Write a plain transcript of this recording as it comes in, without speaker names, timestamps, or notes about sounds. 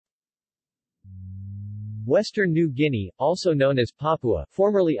Western New Guinea, also known as Papua,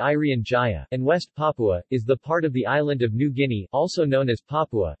 formerly Irian Jaya, and West Papua, is the part of the island of New Guinea, also known as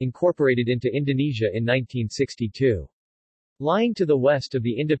Papua, incorporated into Indonesia in 1962. Lying to the west of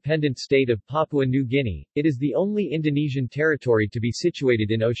the independent state of Papua New Guinea, it is the only Indonesian territory to be situated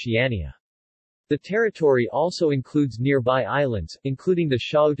in Oceania. The territory also includes nearby islands, including the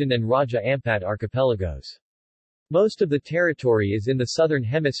Shaotan and Raja Ampat archipelagos. Most of the territory is in the southern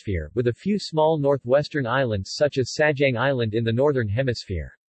hemisphere, with a few small northwestern islands such as Sajang Island in the northern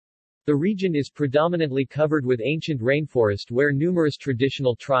hemisphere. The region is predominantly covered with ancient rainforest where numerous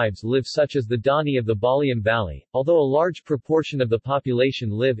traditional tribes live such as the Dani of the Baliem Valley, although a large proportion of the population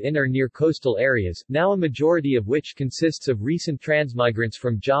live in or near coastal areas, now a majority of which consists of recent transmigrants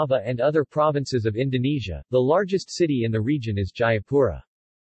from Java and other provinces of Indonesia. The largest city in the region is Jayapura.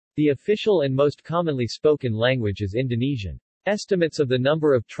 The official and most commonly spoken language is Indonesian. Estimates of the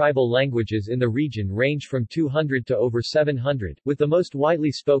number of tribal languages in the region range from 200 to over 700, with the most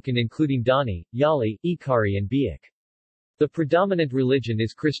widely spoken including Dani, Yali, Ikari and Biak. The predominant religion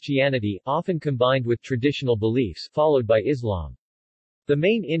is Christianity, often combined with traditional beliefs, followed by Islam. The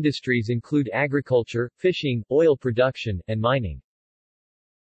main industries include agriculture, fishing, oil production, and mining.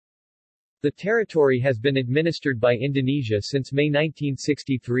 The territory has been administered by Indonesia since May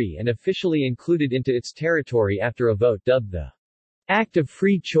 1963 and officially included into its territory after a vote dubbed the Act of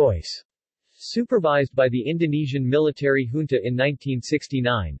Free Choice, supervised by the Indonesian military junta in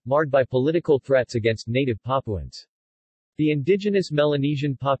 1969, marred by political threats against native Papuans. The indigenous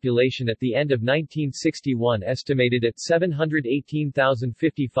Melanesian population at the end of 1961 estimated at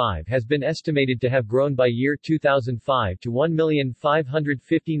 718,055 has been estimated to have grown by year 2005 to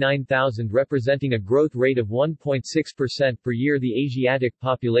 1,559,000, representing a growth rate of 1.6% per year. The Asiatic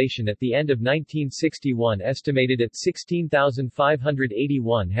population at the end of 1961 estimated at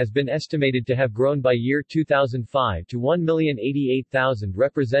 16,581 has been estimated to have grown by year 2005 to 1,088,000,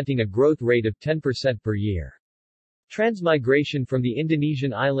 representing a growth rate of 10% per year. Transmigration from the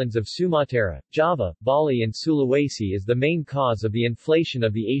Indonesian islands of Sumatra, Java, Bali and Sulawesi is the main cause of the inflation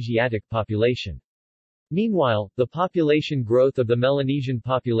of the Asiatic population. Meanwhile, the population growth of the Melanesian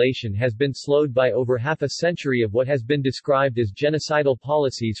population has been slowed by over half a century of what has been described as genocidal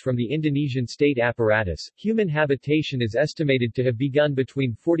policies from the Indonesian state apparatus. Human habitation is estimated to have begun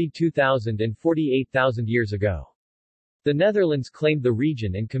between 42,000 and 48,000 years ago. The Netherlands claimed the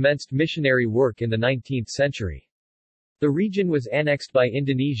region and commenced missionary work in the 19th century. The region was annexed by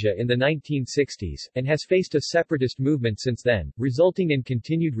Indonesia in the 1960s, and has faced a separatist movement since then, resulting in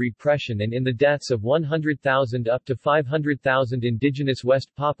continued repression and in the deaths of 100,000 up to 500,000 indigenous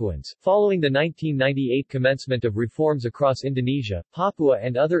West Papuans. Following the 1998 commencement of reforms across Indonesia, Papua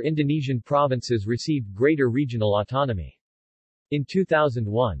and other Indonesian provinces received greater regional autonomy. In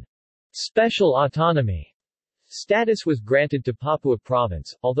 2001, special autonomy status was granted to Papua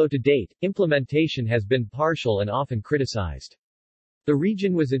Province, although to date, implementation has been partial and often criticized. The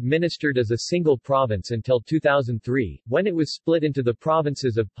region was administered as a single province until 2003, when it was split into the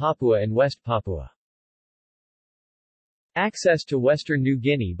provinces of Papua and West Papua. Access to Western New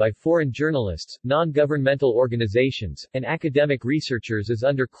Guinea by foreign journalists, non-governmental organizations, and academic researchers is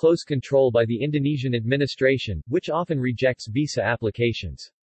under close control by the Indonesian administration, which often rejects visa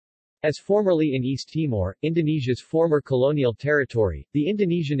applications. As formerly in East Timor, Indonesia's former colonial territory, the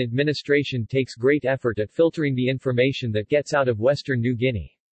Indonesian administration takes great effort at filtering the information that gets out of Western New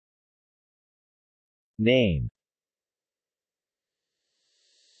Guinea. Name.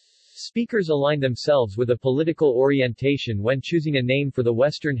 Speakers align themselves with a political orientation when choosing a name for the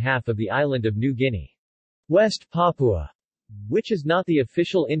western half of the island of New Guinea. West Papua, which is not the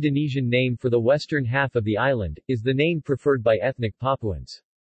official Indonesian name for the western half of the island, is the name preferred by ethnic Papuans.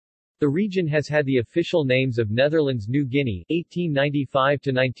 The region has had the official names of Netherlands New Guinea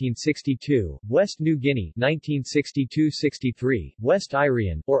 1895-1962, West New Guinea 1962-63, West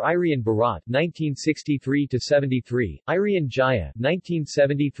Irian or Irian Barat 1963-73, Irian Jaya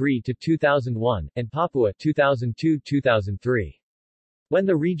 1973-2001, and Papua 2002-2003. When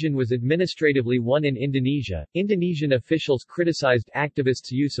the region was administratively one in Indonesia, Indonesian officials criticized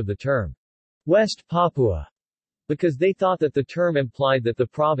activists' use of the term West Papua because they thought that the term implied that the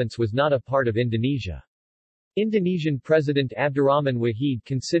province was not a part of Indonesia. Indonesian President Abdurrahman Wahid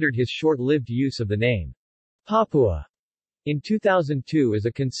considered his short-lived use of the name Papua in 2002 as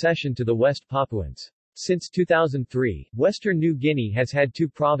a concession to the West Papuans. Since 2003, Western New Guinea has had two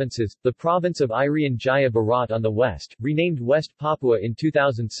provinces, the province of Irian Jaya Barat on the west, renamed West Papua in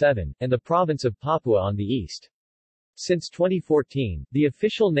 2007, and the province of Papua on the east. Since 2014, the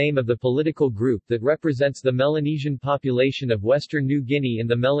official name of the political group that represents the Melanesian population of Western New Guinea in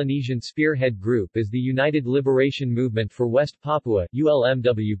the Melanesian Spearhead Group is the United Liberation Movement for West Papua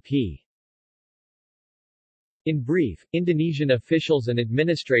ULMWP. In brief, Indonesian officials and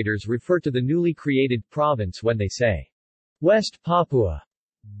administrators refer to the newly created province when they say West Papua,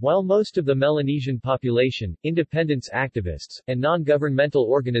 while most of the Melanesian population, independence activists, and non-governmental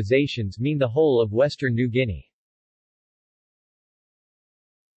organizations mean the whole of Western New Guinea.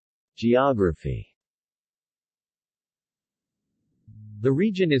 Geography. The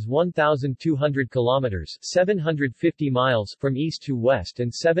region is 1,200 kilometers (750 miles) from east to west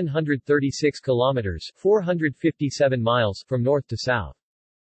and 736 kilometers (457 miles) from north to south.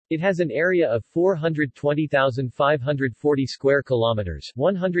 It has an area of 420,540 square kilometers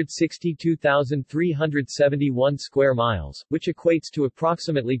 (162,371 square miles), which equates to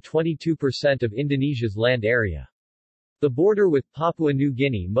approximately 22% of Indonesia's land area. The border with Papua New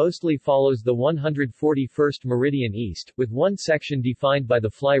Guinea mostly follows the 141st meridian east, with one section defined by the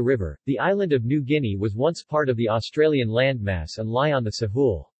Fly River. The island of New Guinea was once part of the Australian landmass and lie on the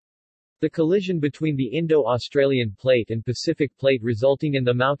Sahul. The collision between the Indo-Australian Plate and Pacific Plate resulting in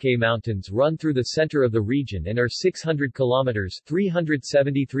the Maukay Mountains run through the center of the region and are 600 kilometers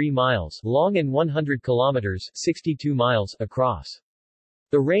 373 miles long and 100 kilometers 62 miles across.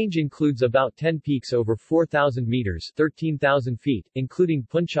 The range includes about 10 peaks over 4,000 meters 13,000 feet, including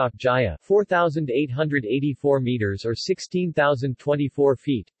Puncak Jaya 4,884 meters or 16,024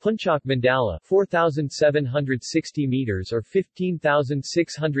 feet, Puncak Mandala 4,760 meters or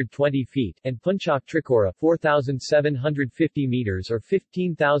 15,620 feet, and Puncak Trikora 4,750 meters or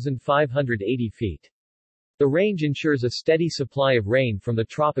 15,580 feet. The range ensures a steady supply of rain from the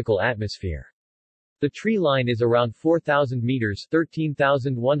tropical atmosphere. The tree line is around 4,000 meters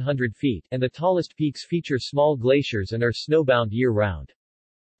 13,100 feet, and the tallest peaks feature small glaciers and are snowbound year-round.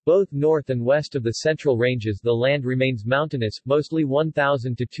 Both north and west of the central ranges the land remains mountainous, mostly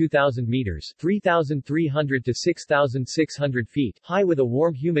 1,000 to 2,000 meters 3,300 to 6,600 feet high with a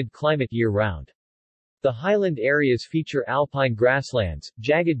warm humid climate year-round. The highland areas feature alpine grasslands,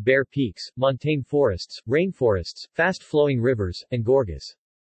 jagged bare peaks, montane forests, rainforests, fast-flowing rivers, and gorges.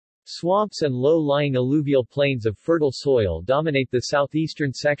 Swamps and low-lying alluvial plains of fertile soil dominate the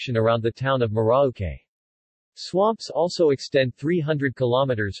southeastern section around the town of Merauke. Swamps also extend 300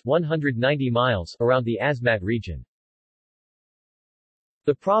 kilometers 190 miles around the Asmat region.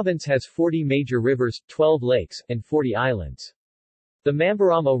 The province has 40 major rivers, 12 lakes, and 40 islands. The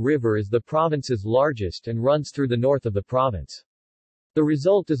Mamberamo River is the province's largest and runs through the north of the province. The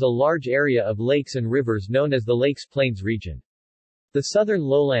result is a large area of lakes and rivers known as the Lakes Plains region. The southern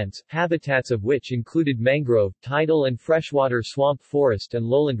lowlands, habitats of which included mangrove, tidal and freshwater swamp forest and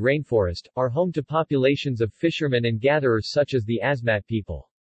lowland rainforest, are home to populations of fishermen and gatherers such as the Asmat people.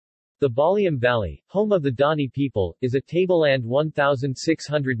 The Baliem Valley, home of the Dani people, is a tableland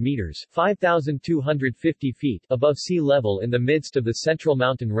 1,600 meters 5,250 feet above sea level in the midst of the central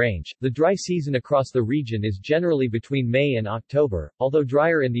mountain range. The dry season across the region is generally between May and October, although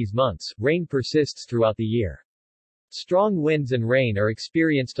drier in these months, rain persists throughout the year. Strong winds and rain are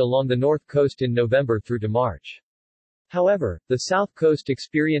experienced along the north coast in November through to March. However, the south coast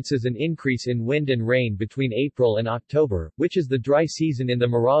experiences an increase in wind and rain between April and October, which is the dry season in the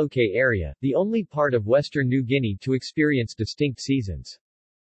Merauke area, the only part of western New Guinea to experience distinct seasons.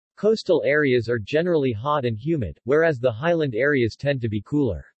 Coastal areas are generally hot and humid, whereas the highland areas tend to be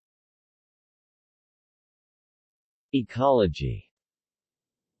cooler. Ecology.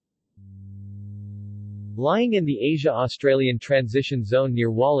 Lying in the Asia-Australian transition zone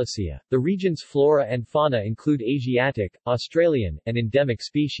near Wallacea, the region's flora and fauna include Asiatic, Australian, and endemic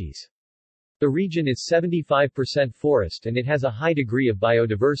species. The region is 75% forest and it has a high degree of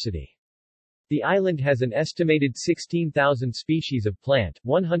biodiversity. The island has an estimated 16,000 species of plant,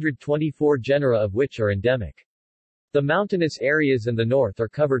 124 genera of which are endemic. The mountainous areas in the north are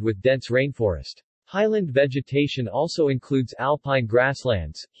covered with dense rainforest. Highland vegetation also includes alpine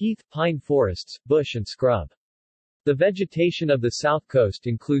grasslands, heath, pine forests, bush and scrub. The vegetation of the south coast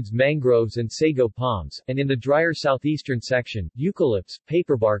includes mangroves and sago palms, and in the drier southeastern section, eucalypts,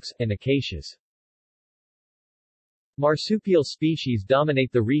 paperbarks, and acacias. Marsupial species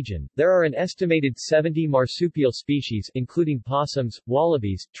dominate the region. There are an estimated 70 marsupial species, including possums,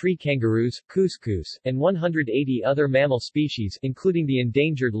 wallabies, tree kangaroos, cuscus, and 180 other mammal species, including the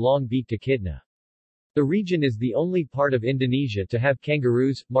endangered long-beaked echidna. The region is the only part of Indonesia to have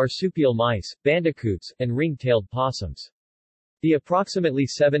kangaroos, marsupial mice, bandicoots, and ring-tailed possums. The approximately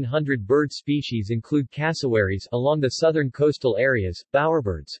 700 bird species include cassowaries along the southern coastal areas,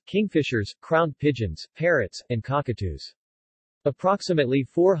 bowerbirds, kingfishers, crowned pigeons, parrots, and cockatoos. Approximately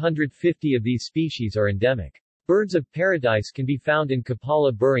 450 of these species are endemic. Birds of paradise can be found in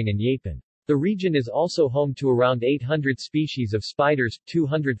Kapala Burong and Yapen. The region is also home to around 800 species of spiders,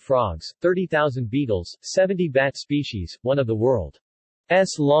 200 frogs, 30,000 beetles, 70 bat species, one of the world's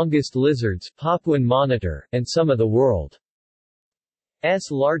longest lizards, Papuan monitor, and some of the world's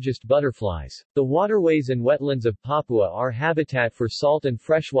largest butterflies. The waterways and wetlands of Papua are habitat for salt and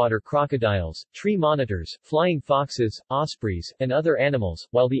freshwater crocodiles, tree monitors, flying foxes, ospreys, and other animals,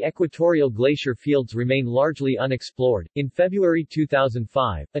 while the equatorial glacier fields remain largely unexplored. In February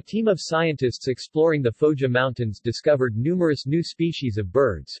 2005, a team of scientists exploring the Foja Mountains discovered numerous new species of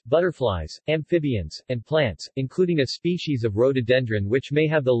birds, butterflies, amphibians, and plants, including a species of rhododendron which may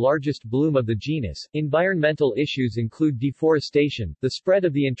have the largest bloom of the genus. Environmental issues include deforestation, the spread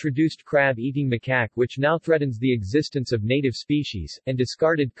of the introduced crab-eating macaque which now threatens the existence of native species, and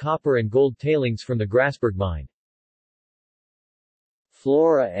discarded copper and gold tailings from the Grasberg mine.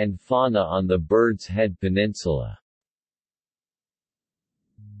 Flora and fauna on the Bird's Head Peninsula.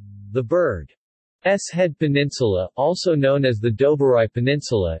 The Bird's Head Peninsula, also known as the Doberai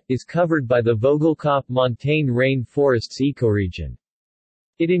Peninsula, is covered by the Vogelkop montane rain forests ecoregion.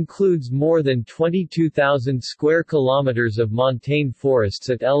 It includes more than 22,000 square kilometers of montane forests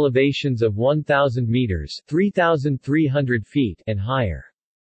at elevations of 1,000 meters (3,300 feet) and higher.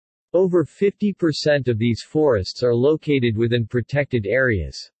 Over 50% of these forests are located within protected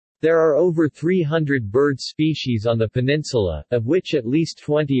areas. There are over 300 bird species on the peninsula, of which at least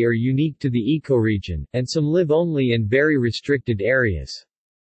 20 are unique to the ecoregion, and some live only in very restricted areas.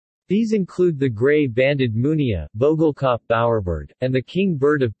 These include the gray-banded munia, Vogelkop bowerbird, and the king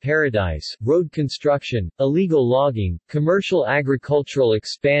bird of paradise. Road construction, illegal logging, commercial agricultural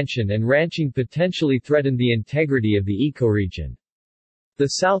expansion and ranching potentially threaten the integrity of the ecoregion. The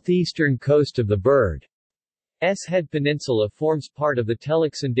southeastern coast of the Bird's Head Peninsula forms part of the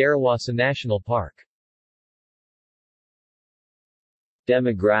Teluk-Cenderawasih National Park.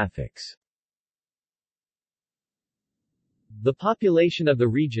 Demographics. The population of the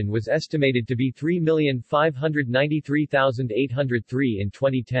region was estimated to be 3,593,803 in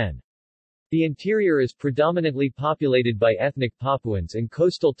 2010. The interior is predominantly populated by ethnic Papuans and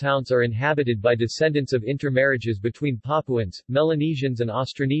coastal towns are inhabited by descendants of intermarriages between Papuans, Melanesians and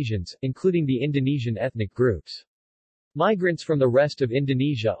Austronesians, including the Indonesian ethnic groups. Migrants from the rest of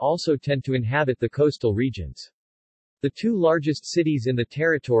Indonesia also tend to inhabit the coastal regions. The two largest cities in the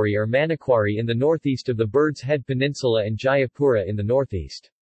territory are Manokwari in the northeast of the Bird's Head Peninsula and Jayapura in the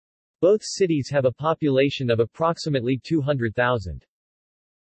northeast. Both cities have a population of approximately 200,000.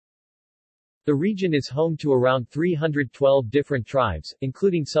 The region is home to around 312 different tribes,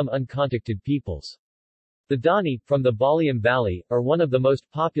 including some uncontacted peoples. The Dani, from the Baliam Valley, are one of the most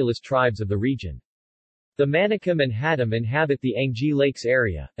populous tribes of the region. The Manakam and Hatam inhabit the Angie Lakes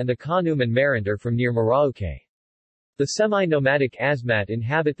area, and the Kanum and Marant are from near Merauke. The semi-nomadic Asmat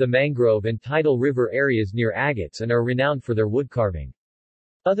inhabit the mangrove and tidal river areas near agates and are renowned for their woodcarving.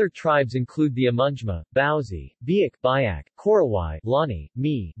 Other tribes include the Amunjma, Bauzi, Biak, Bayak, Korawai, Lani,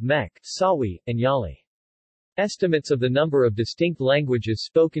 Mi, Mek, Sawi, and Yali. Estimates of the number of distinct languages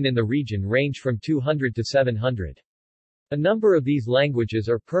spoken in the region range from 200 to 700. A number of these languages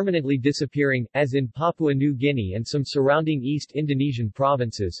are permanently disappearing, as in Papua New Guinea and some surrounding East Indonesian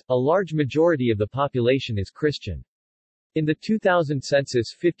provinces. A large majority of the population is Christian. In the 2000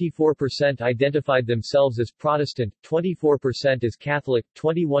 census, 54% identified themselves as Protestant, 24% as Catholic,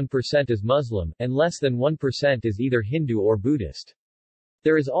 21% as Muslim, and less than 1% as either Hindu or Buddhist.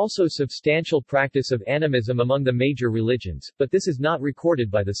 There is also substantial practice of animism among the major religions, but this is not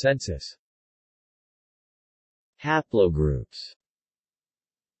recorded by the census. Haplogroups.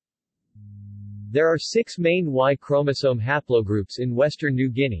 There are 6 main Y chromosome haplogroups in Western New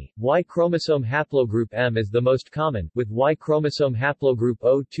Guinea. Y chromosome haplogroup M is the most common, with Y chromosome haplogroup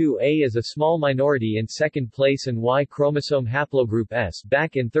O2A as a small minority in second place and Y chromosome haplogroup S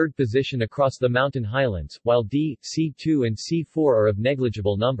back in third position across the mountain highlands, while D, C2 and C4 are of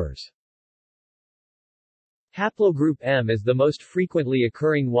negligible numbers. Haplogroup M is the most frequently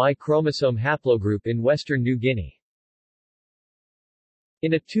occurring Y chromosome haplogroup in Western New Guinea.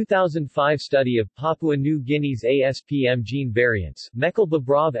 In a 2005 study of Papua New Guinea's ASPM gene variants,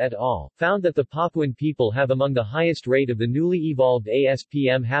 Mekal-Babrov et al. Found that the Papuan people have among the highest rate of the newly evolved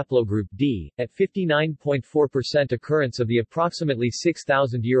ASPM haplogroup D, at 59.4% occurrence of the approximately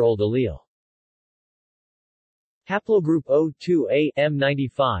 6,000-year-old allele. Haplogroup O2A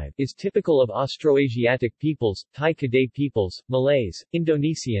M95 is typical of Austroasiatic peoples, Thai Kadai peoples, Malays,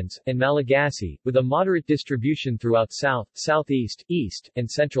 Indonesians, and Malagasy, with a moderate distribution throughout South, Southeast, East,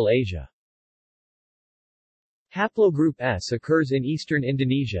 and Central Asia. Haplogroup S occurs in eastern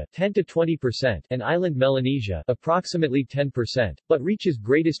Indonesia 10 to 20% and island Melanesia approximately 10%, but reaches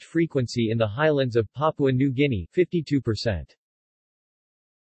greatest frequency in the highlands of Papua New Guinea 52%.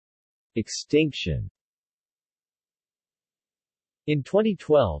 Extinction. In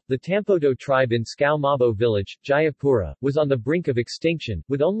 2012, the Tampoto tribe in Skau Mabo village, Jayapura, was on the brink of extinction,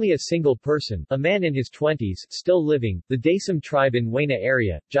 with only a single person, a man in his 20s, still living. The Dasam tribe in Waina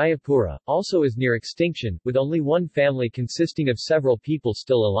area, Jayapura, also is near extinction, with only one family consisting of several people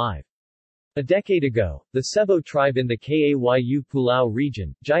still alive. A decade ago, the Sebo tribe in the Kayu Pulau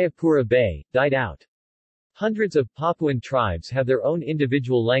region, Jayapura Bay, died out. Hundreds of Papuan tribes have their own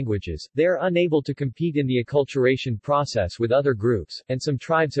individual languages, they are unable to compete in the acculturation process with other groups, and some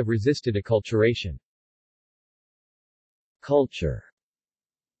tribes have resisted acculturation. Culture.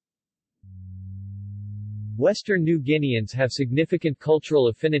 Western New Guineans have significant cultural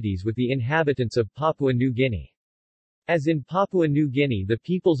affinities with the inhabitants of Papua New Guinea. As in Papua New Guinea, the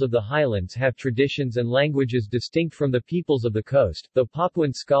peoples of the highlands have traditions and languages distinct from the peoples of the coast, though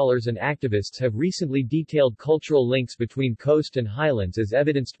Papuan scholars and activists have recently detailed cultural links between coast and highlands as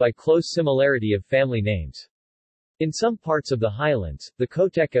evidenced by close similarity of family names. In some parts of the highlands, the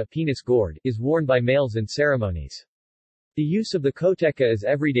koteka penis gourd is worn by males in ceremonies. The use of the koteka as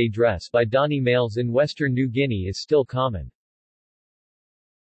everyday dress by Dani males in Western New Guinea is still common.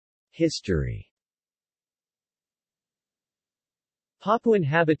 History. Papuan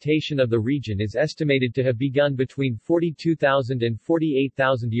habitation of the region is estimated to have begun between 42,000 and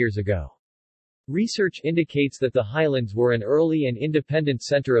 48,000 years ago. Research indicates that the highlands were an early and independent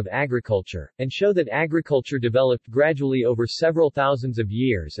center of agriculture, and show that agriculture developed gradually over several thousands of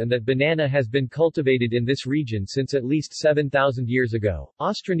years and that banana has been cultivated in this region since at least 7,000 years ago.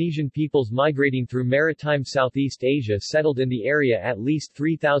 Austronesian peoples migrating through maritime Southeast Asia settled in the area at least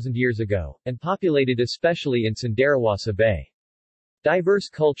 3,000 years ago, and populated especially in Cenderawasih Bay. Diverse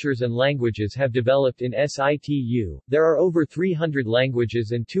cultures and languages have developed in situ. There are over 300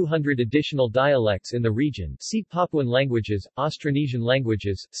 languages and 200 additional dialects in the region. See Papuan languages, Austronesian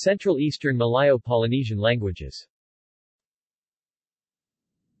languages, Central Eastern Malayo-Polynesian languages.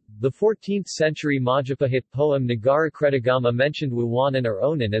 The 14th-century Majapahit poem Negara Kretagama mentioned Wawanan or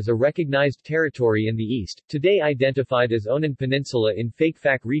Onan as a recognized territory in the east, today identified as Onan Peninsula in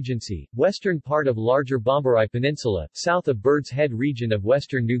Fakfak Regency, western part of larger Bomberai Peninsula, south of Bird's Head region of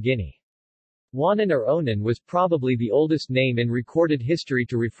western New Guinea. Wanan or Onan was probably the oldest name in recorded history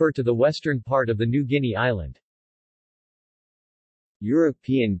to refer to the western part of the New Guinea island.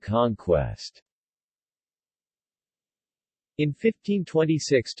 European conquest. In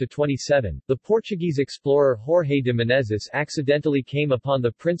 1526–27, the Portuguese explorer Jorge de Menezes accidentally came upon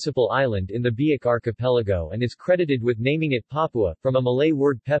the principal island in the Biak archipelago and is credited with naming it Papua, from a Malay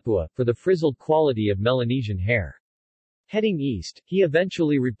word pepua, for the frizzled quality of Melanesian hair. Heading east, he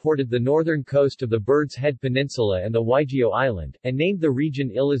eventually reported the northern coast of the Bird's Head Peninsula and the Waigeo Island, and named the region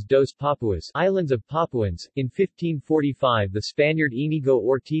Ilhas dos Papuas, Islands of Papuans. In 1545, the Spaniard Inigo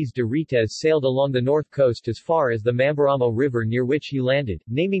Ortiz de Retes sailed along the north coast as far as the Mamberamo River, near which he landed,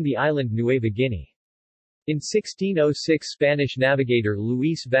 naming the island Nueva Guinea. In 1606, Spanish navigator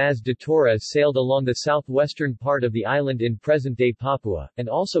Luis Vaz de Torres sailed along the southwestern part of the island in present-day Papua, and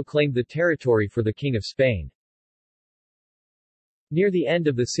also claimed the territory for the King of Spain. Near the end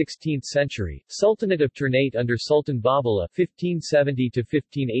of the 16th century, Sultanate of Ternate under Sultan Babala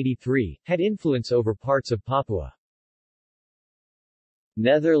 (1570–1583) had influence over parts of Papua.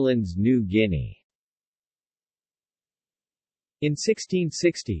 Netherlands New Guinea. In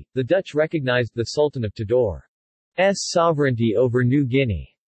 1660, the Dutch recognized the Sultan of Tidor's sovereignty over New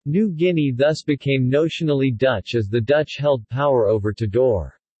Guinea. New Guinea thus became notionally Dutch as the Dutch held power over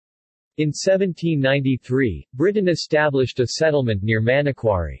Tidor. In 1793, Britain established a settlement near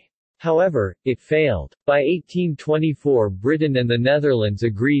Manokwari. However, it failed. By 1824, Britain and the Netherlands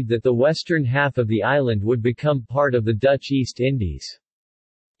agreed that the western half of the island would become part of the Dutch East Indies.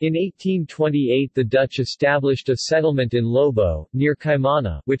 In 1828, the Dutch established a settlement in Lobo, near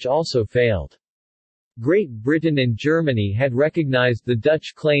Kaimana, which also failed. Great Britain and Germany had recognized the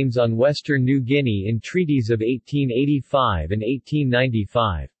Dutch claims on western New Guinea in treaties of 1885 and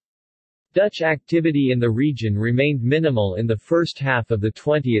 1895. Dutch activity in the region remained minimal in the first half of the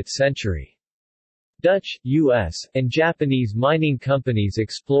 20th century. Dutch, U.S., and Japanese mining companies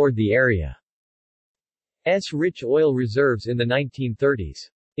explored the area's rich oil reserves in the 1930s.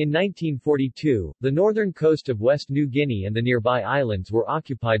 In 1942, the northern coast of West New Guinea and the nearby islands were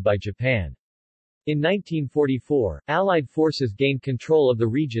occupied by Japan. In 1944, Allied forces gained control of the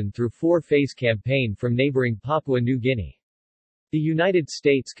region through four-phase campaign from neighboring Papua New Guinea. The United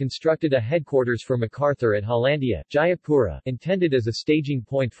States constructed a headquarters for MacArthur at Hollandia, Jayapura, intended as a staging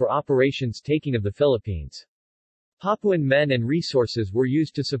point for operations taking of the Philippines. Papuan men and resources were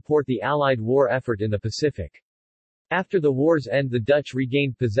used to support the Allied war effort in the Pacific. After the war's end, the Dutch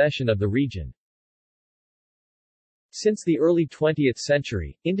regained possession of the region. Since the early 20th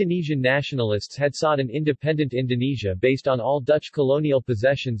century, Indonesian nationalists had sought an independent Indonesia based on all Dutch colonial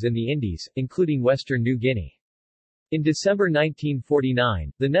possessions in the Indies, including Western New Guinea. In December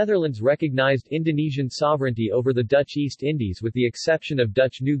 1949, the Netherlands recognized Indonesian sovereignty over the Dutch East Indies with the exception of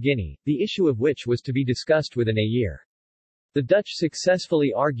Dutch New Guinea, the issue of which was to be discussed within a year. The Dutch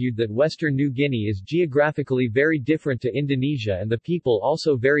successfully argued that Western New Guinea is geographically very different to Indonesia and the people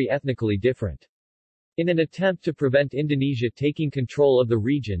also very ethnically different. In an attempt to prevent Indonesia taking control of the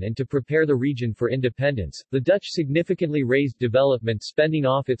region and to prepare the region for independence, the Dutch significantly raised development spending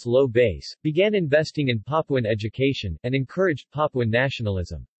off its low base, began investing in Papuan education, and encouraged Papuan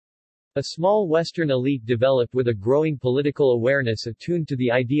nationalism. A small Western elite developed with a growing political awareness attuned to the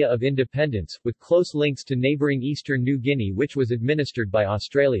idea of independence, with close links to neighboring Eastern New Guinea which was administered by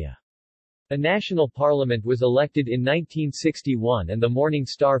Australia. A national parliament was elected in 1961 and the Morning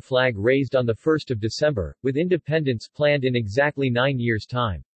Star flag raised on 1 December, with independence planned in exactly 9 years'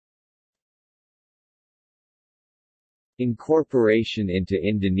 time. Incorporation into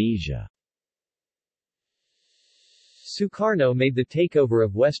Indonesia. Sukarno made the takeover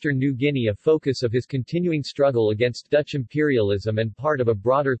of Western New Guinea a focus of his continuing struggle against Dutch imperialism and part of a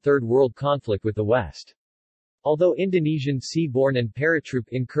broader Third World conflict with the West. Although Indonesian seaborne and paratroop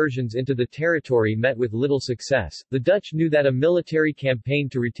incursions into the territory met with little success, the Dutch knew that a military campaign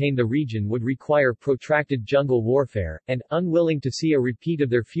to retain the region would require protracted jungle warfare, and, unwilling to see a repeat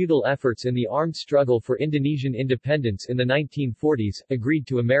of their futile efforts in the armed struggle for Indonesian independence in the 1940s, agreed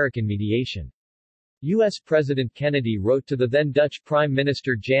to American mediation. U.S. President Kennedy wrote to the then Dutch Prime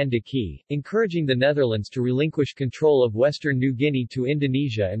Minister Jan de Key, encouraging the Netherlands to relinquish control of Western New Guinea to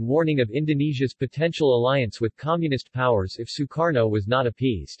Indonesia and warning of Indonesia's potential alliance with communist powers if Sukarno was not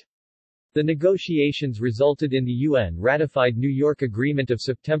appeased. The negotiations resulted in the UN-ratified New York Agreement of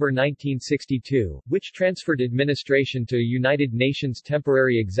September 1962, which transferred administration to a United Nations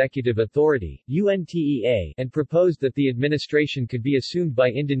Temporary Executive Authority (UNTEA) and proposed that the administration could be assumed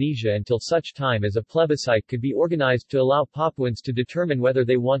by Indonesia until such time as a plebiscite could be organized to allow Papuans to determine whether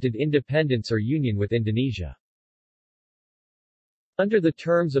they wanted independence or union with Indonesia. Under the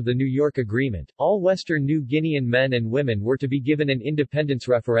terms of the New York Agreement, all Western New Guinean men and women were to be given an independence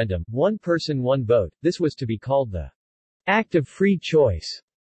referendum, one person one vote. This was to be called the Act of Free Choice.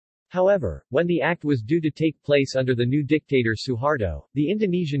 However, when the act was due to take place under the new dictator Suharto, the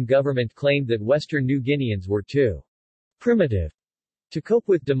Indonesian government claimed that Western New Guineans were too primitive to cope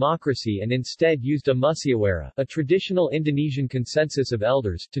with democracy and instead used a musyawarah, a traditional Indonesian consensus of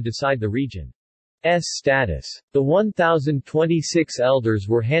elders, to decide the region. Status. The 1,026 elders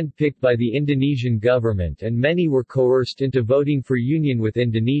were handpicked by the Indonesian government and many were coerced into voting for union with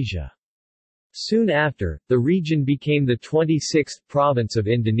Indonesia. Soon after, the region became the 26th province of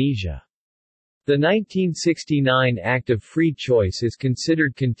Indonesia. The 1969 Act of Free Choice is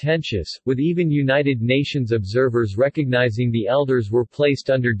considered contentious, with even United Nations observers recognizing the elders were placed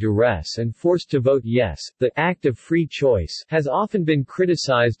under duress and forced to vote yes. The Act of Free Choice has often been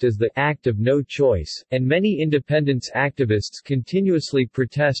criticized as the Act of No Choice, and many independence activists continuously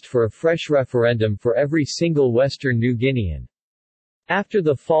protest for a fresh referendum for every single Western New Guinean. After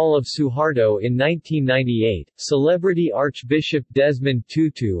the fall of Suharto in 1998, celebrity Archbishop Desmond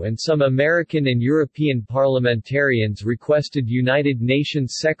Tutu and some American and European parliamentarians requested United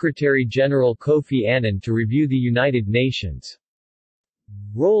Nations Secretary-General Kofi Annan to review the United Nations'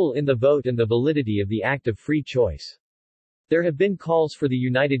 role in the vote and the validity of the Act of Free Choice. There have been calls for the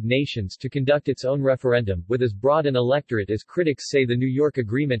United Nations to conduct its own referendum, with as broad an electorate as critics say the New York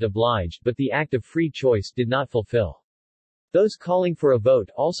Agreement obliged, but the Act of Free Choice did not fulfill. Those calling for a vote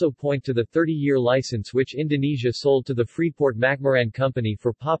also point to the 30-year license which Indonesia sold to the Freeport-McMoran Company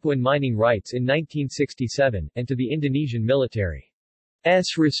for Papuan mining rights in 1967, and to the Indonesian military's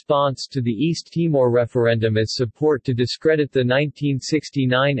response to the East Timor referendum as support to discredit the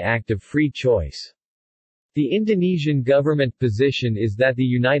 1969 Act of Free Choice. The Indonesian government position is that the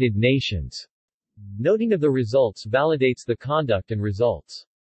United Nations' noting of the results validates the conduct and results.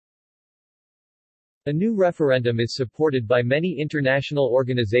 A new referendum is supported by many international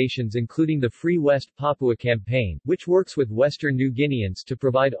organizations including the Free West Papua Campaign, which works with Western New Guineans to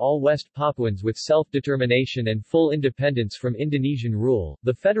provide all West Papuans with self-determination and full independence from Indonesian rule.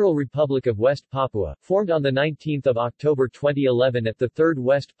 The Federal Republic of West Papua, formed on 19 October 2011 at the Third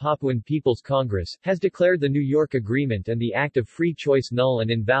West Papuan People's Congress, has declared the New York Agreement and the Act of Free Choice null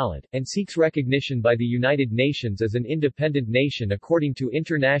and invalid, and seeks recognition by the United Nations as an independent nation according to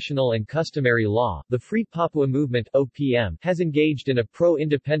international and customary law. The Free Papua Movement (OPM) has engaged in a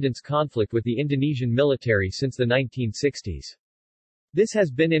pro-independence conflict with the Indonesian military since the 1960s. This has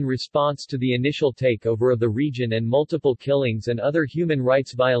been in response to the initial takeover of the region and multiple killings and other human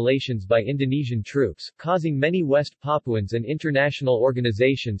rights violations by Indonesian troops, causing many West Papuans and international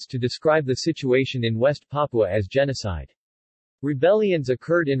organizations to describe the situation in West Papua as genocide. Rebellions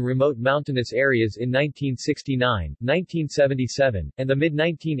occurred in remote mountainous areas in 1969, 1977, and the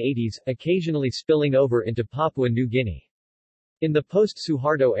mid-1980s, occasionally spilling over into Papua New Guinea. In the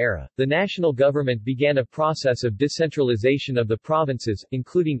post-Suharto era, the national government began a process of decentralization of the provinces,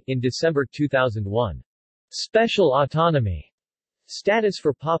 including, in December 2001, special autonomy status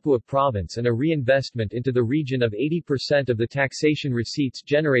for Papua province and a reinvestment into the region of 80% of the taxation receipts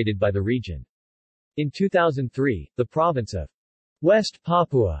generated by the region. In 2003, the province of West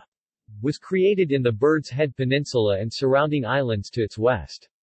Papua was created in the Bird's Head Peninsula and surrounding islands to its west.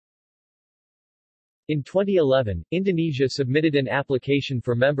 In 2011, Indonesia submitted an application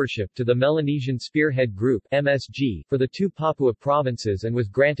for membership to the Melanesian Spearhead Group (MSG) for the two Papua provinces and was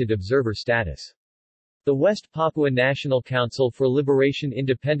granted observer status. The West Papua National Council for Liberation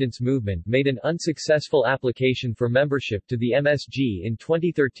Independence Movement made an unsuccessful application for membership to the MSG in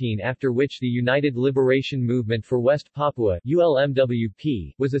 2013, after which the United Liberation Movement for West Papua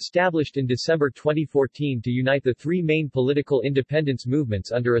ULMWP was established in December 2014 to unite the three main political independence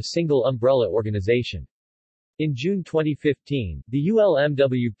movements under a single umbrella organization. In June 2015, the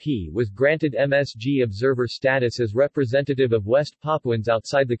ULMWP was granted MSG observer status as representative of West Papuans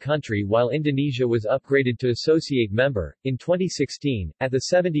outside the country, while Indonesia was upgraded to associate member. In 2016, at the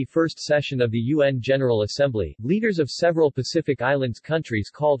 71st session of the UN General Assembly, leaders of several Pacific Islands countries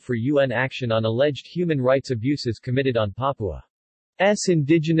called for UN action on alleged human rights abuses committed on Papua's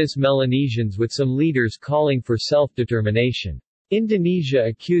indigenous Melanesians, with some leaders calling for self-determination. Indonesia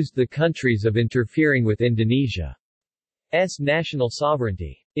accused the countries of interfering with Indonesia's national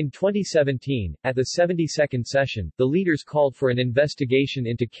sovereignty. In 2017, at the 72nd session, the leaders called for an investigation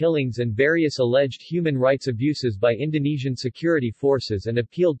into killings and various alleged human rights abuses by Indonesian security forces and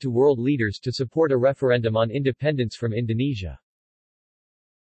appealed to world leaders to support a referendum on independence from Indonesia.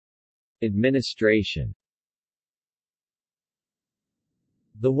 Administration.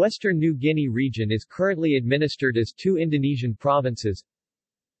 The Western New Guinea region is currently administered as two Indonesian provinces.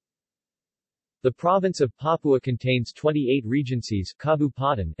 The province of Papua contains 28 regencies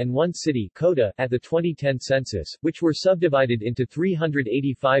kabupaten, and one city kota, at the 2010 census, which were subdivided into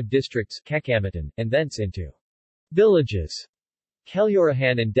 385 districts kecamatan, and thence into villages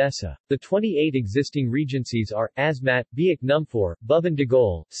Kelurahan and Desa. The 28 existing regencies are, Asmat, Biak Numfor, Buban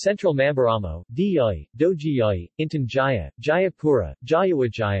Dagol, Central Mamberamo, Diyai, Dojiyai, Intan Jaya, Jayapura,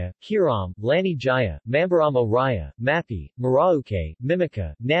 Jayawijaya, Kiram, Lani Jaya, Mamberamo Raya, Mapi, Merauke,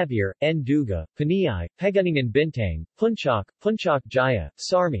 Mimika, Nabir, Nduga, Paniai, Pegunungan Bintang, Puncak, Puncak Jaya,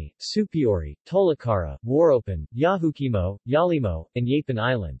 Sarmi, Supiori, Tolakara, Waropen, Yahukimo, Yalimo, and Yapen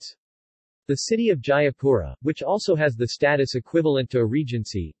Islands. The city of Jayapura, which also has the status equivalent to a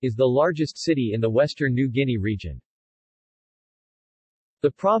regency, is the largest city in the Western New Guinea region.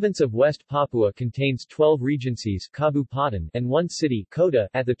 The province of West Papua contains 12 regencies kabupaten, and one city kota,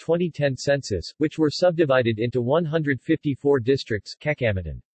 at the 2010 census, which were subdivided into 154 districts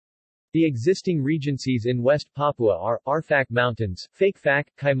kecamatan. The existing regencies in West Papua are, Arfak Mountains, Fakefak,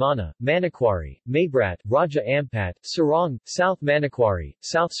 Kaimana, Manokwari, Maybrat, Raja Ampat, Sarong, South Manokwari,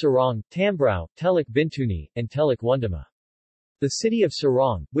 South Sarong, Tambrao, Teluk Bintuni, and Teluk Wundama. The city of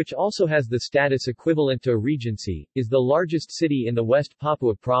Sarong, which also has the status equivalent to a regency, is the largest city in the West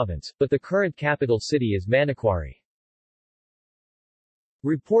Papua province, but the current capital city is Manokwari.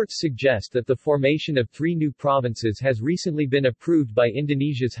 Reports suggest that the formation of three new provinces has recently been approved by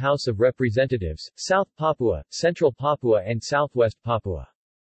Indonesia's House of Representatives: South Papua, Central Papua and Southwest Papua.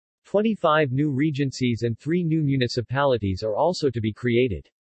 25 new regencies and 3 new municipalities are also to be created.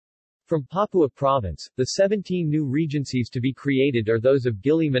 From Papua Province, the 17 new regencies to be created are those of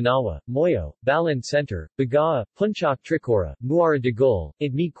Gili Manawa, Moyo, Balan Center, Bagawa, Puncak Trikora, Muara Dagul,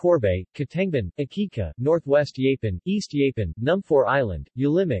 Idmi Corbay, Katengban, Akika, Northwest Yapen, East Yapen, Numfor Island,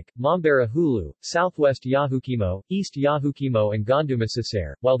 Ulimak, Mambara Hulu, Southwest Yahukimo, East Yahukimo and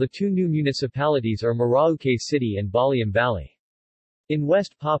Gondumasisare, while the two new municipalities are Merauke City and Baliam Valley. In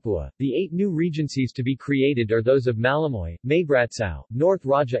West Papua, the 8 new regencies to be created are those of Malamoy, Maybratsao, North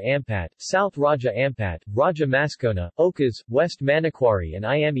Raja Ampat, South Raja Ampat, Raja Mascona, Okas, West Manokwari and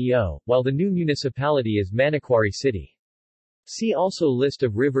Imeo, while the new municipality is Manokwari City. See also List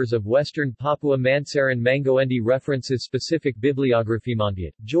of rivers of Western Papua. Mansaran Mangoendi references specific bibliography.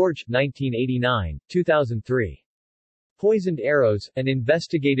 Monbiot, George, 1989, 2003. Poisoned Arrows, An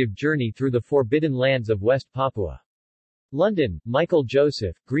Investigative Journey Through the Forbidden Lands of West Papua. London, Michael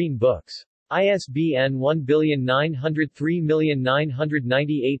Joseph, Green Books. ISBN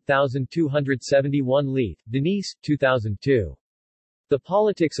 1998,271 Leith, Denise, 2002. The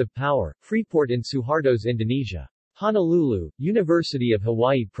Politics of Power, Freeport in Suhartos, Indonesia. Honolulu, University of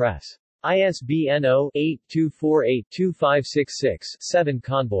Hawaii Press. ISBN 0-8248-2566-7.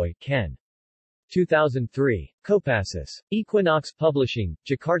 Conboy, Ken. 2003. Kopassus. Equinox Publishing,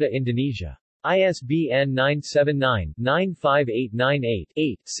 Jakarta, Indonesia. ISBN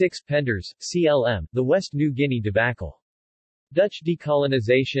 979-95898-8. 6. Penders, CLM, The West New Guinea Debacle. Dutch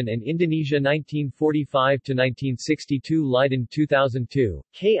Decolonization and Indonesia 1945-1962. Leiden 2002,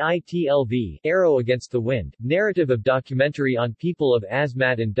 KITLV, Arrow Against the Wind, Narrative of Documentary on People of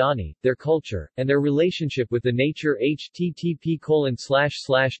Asmat and Dani, Their Culture, and Their Relationship with the Nature.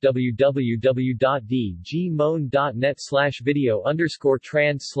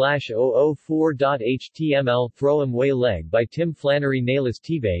 http://www.dgmone.net/video_trans/004.html. Throwaway Leg by Tim Flannery. Nalis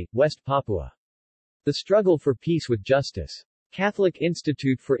Tibe, West Papua. The Struggle for Peace with Justice. Catholic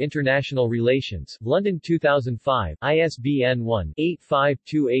Institute for International Relations, London 2005, ISBN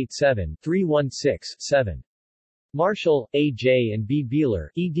 1-85287-316-7. Marshall, A. J. and B. Beeler,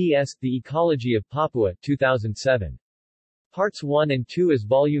 eds. The Ecology of Papua, 2007. Parts 1 and 2 as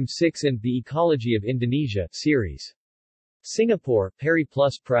Volume 6 in The Ecology of Indonesia, Series. Singapore, Perry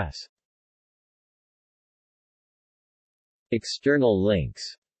Plus Press. External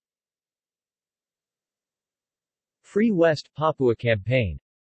links. Free West Papua Campaign.